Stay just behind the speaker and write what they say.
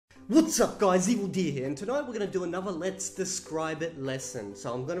What's up guys, Evildea here, and tonight we're going to do another Let's Describe It lesson.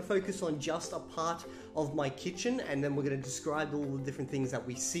 So I'm going to focus on just a part of my kitchen and then we're going to describe all the different things that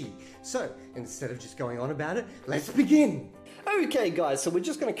we see. So instead of just going on about it, let's begin! Okay guys, so we're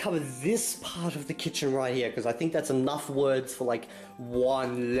just going to cover this part of the kitchen right here because I think that's enough words for like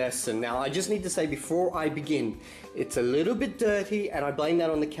one lesson. Now I just need to say before I begin, it's a little bit dirty and I blame that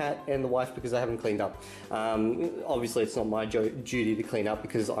on the cat and the wife because I haven't cleaned up. Obviously it's not my duty to clean up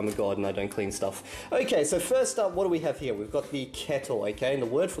because I'm a god and I don't clean stuff. Okay, so first up, what do we have here? We've got the kettle, okay, and the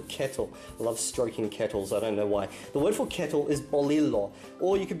word for kettle, I love stroking kettles, I don't know why. The word for kettle is bolillo,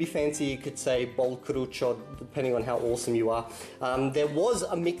 or you could be fancy, you could say bolkrucho, depending on how awesome you are. There was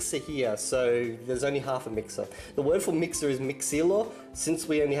a mixer here, so there's only half a mixer. The word for mixer is mixilo. Since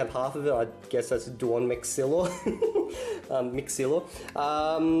we only have half of it, I guess that's duon mixilo. Mixilo.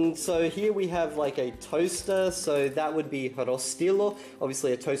 So here we have like a toaster, so that would be rostilo.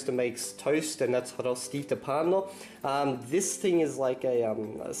 Obviously a toaster makes toast, and that's rostite pano. This thing is like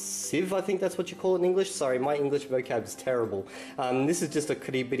a sieve, I think that's what you call it in English. Sorry, my English vocab is terrible. This is just a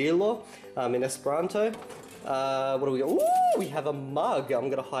kribrillo in Esperanto. What do we got? Ooh, we have a mug. I'm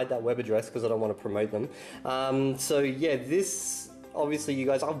gonna hide that web address because I don't want to promote them. So yeah, this, obviously you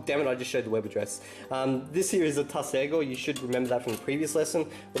guys, oh damn it, I just showed the web address. This here is a tasego, you should remember that from the previous lesson.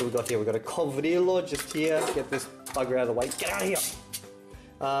 What do we got here? We've got a kovrillo just here, get this bugger out of the way, get out of here!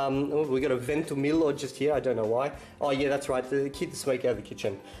 We got a ventumillo just here, I don't know why. Oh yeah, that's right, to keep the smoke out of the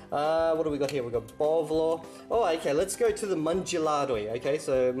kitchen. What do we got here? We got bovlo. Oh, okay, let's go to the mangilador, okay?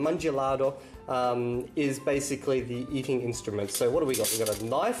 So mangilador is basically the eating instrument. So what do we got? We got a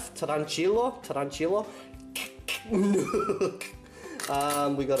knife, taranchillo.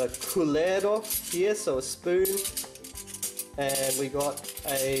 We got a culero here, so a spoon. And we got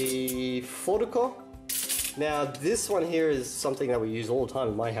a forco. Now this one here is something that we use all the time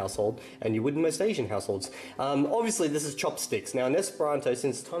in my household, and you would in most Asian households. Obviously this is chopsticks. Now in Esperanto,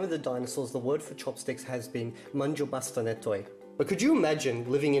 since the time of the dinosaurs, the word for chopsticks has been manjo bastanetoi. But could you imagine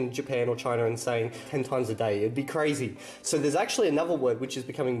living in Japan or China and saying 10 times a day? It'd be crazy. So there's actually another word which is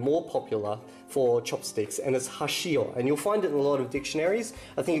becoming more popular for chopsticks, and it's hashio, and you'll find it in a lot of dictionaries.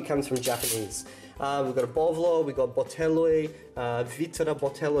 I think it comes from Japanese. We've got a bovlo, we've got botelloi, vitra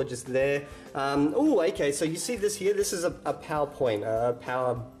botello just there. Oh, okay, so you see this here? This is a PowerPoint, a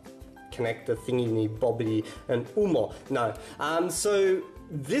power connector thingy, bobbity, and umo. No. So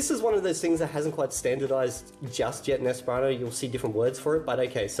this is one of those things that hasn't quite standardized just yet in Esperanto. You'll see different words for it, but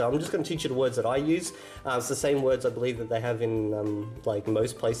okay, so I'm just going to teach you the words that I use. It's the same words I believe that they have in like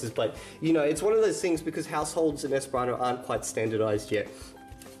most places, but you know, it's one of those things because households in Esperanto aren't quite standardized yet.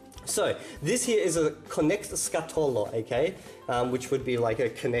 So this here is a connect scatolo, okay, which would be like a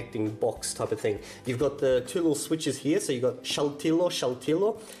connecting box type of thing. You've got the two little switches here, so you've got shaltilo.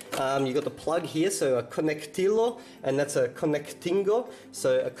 You've got the plug here, so a connectilo, and that's a connectingo.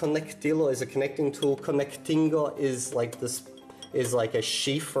 So a connectilo is a connecting tool. Connectingo is like this, is like a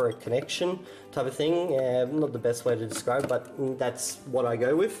sheath for a connection type of thing. Not the best way to describe, but that's what I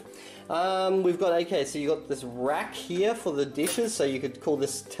go with. We've got, okay, so you got this rack here for the dishes, so you could call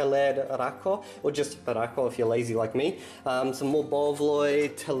this teler rako, or just rako if you're lazy like me. Some more bovloi,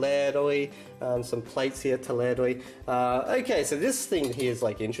 teleroi, some plates here, teleroi. Okay, so this thing here is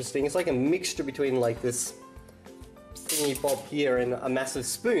like interesting. It's like a mixture between like this thingy bob here and a massive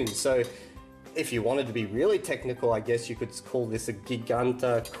spoon. So if you wanted to be really technical, I guess you could call this a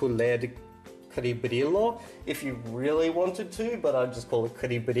giganta culer cribrillo if you really wanted to, but I'd just call it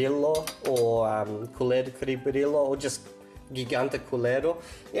cribrillo or culer cribrillo or just giganta culero.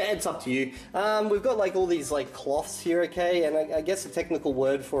 Yeah, it's up to you. We've got like all these like cloths here, okay, and I guess the technical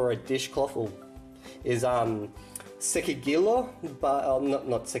word for a dishcloth is sekigilo, but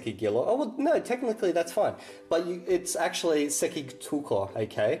not sekigilo. Oh well, no, technically that's fine, but it's actually sekigtuko,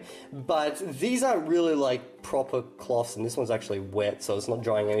 okay. But these aren't really like proper cloths, and this one's actually wet, so it's not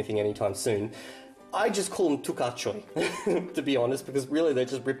drying anything anytime soon. I just call them tukachoi, to be honest, because really they're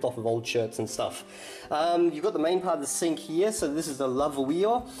just ripped off of old shirts and stuff. You've got the main part of the sink here, so this is the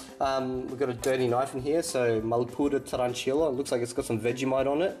lavuio. We've got a dirty knife in here, so malpura taranchillo. It looks like it's got some Vegemite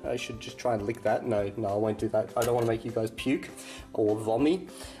on it. I should just try and lick that. No, I won't do that. I don't want to make you guys puke or vomit.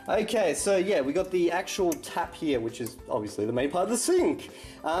 Okay, so yeah, we got the actual tap here, which is obviously the main part of the sink.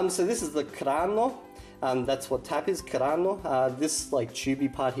 So this is the crano. That's what tap is, crano. This like tubey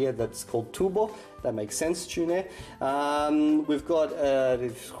part here, that's called tubo. That makes sense, tune. We've got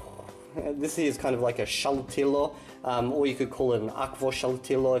this here is kind of like a shaltillo, or you could call it an aqua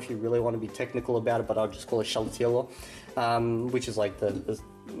shaltillo if you really want to be technical about it, but I'll just call it shaltillo, which is like the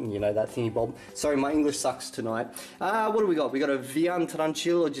you know, that thingy bob. Sorry, my English sucks tonight. What do we got? We got a Vian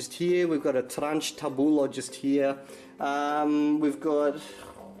Tranquilo just here. We've got a Tranch Tabulo just here. We've got...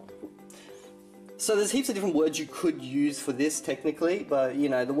 So there's heaps of different words you could use for this technically, but you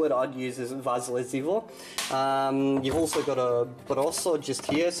know, the word I'd use is vazlezivo. You've also got a brosso just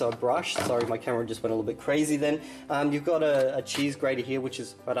here, so a brush. Sorry, my camera just went a little bit crazy then. You've got a cheese grater here, which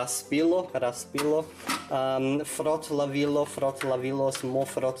is raspilo, frottolavilo, some more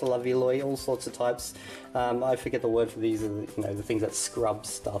frottolavilo, all sorts of types. I forget the word for these, you know, the things that scrub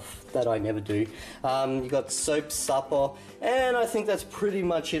stuff that I never do. You've got soap, sapo, and I think that's pretty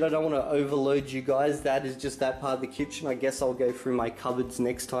much it. I don't want to overload you guys. That is just that part of the kitchen. I guess I'll go through my cupboards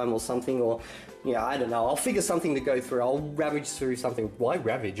next time or something, or yeah, I don't know. I'll figure something to go through. I'll ravage through something. Why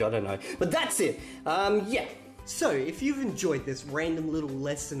ravage? I don't know. But that's it. Yeah. So, if you've enjoyed this random little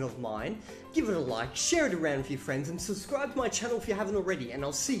lesson of mine, give it a like, share it around with your friends, and subscribe to my channel if you haven't already, and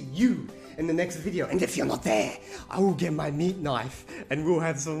I'll see you in the next video. And if you're not there, I will get my meat knife, and we'll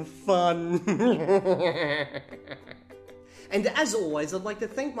have some fun. And as always, I'd like to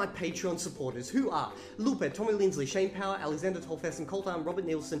thank my Patreon supporters, who are Lupe, Tommy Linsley, Shayne Power, Alexander Tollefsen, Koltarm, Robert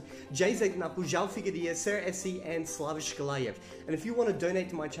Nielsen, Jzknuckles, João Figueira, Sarah SC, and Slava Shklyaev. And if you want to donate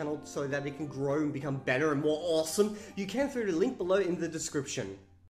to my channel so that it can grow and become better and more awesome, you can through the link below in the description.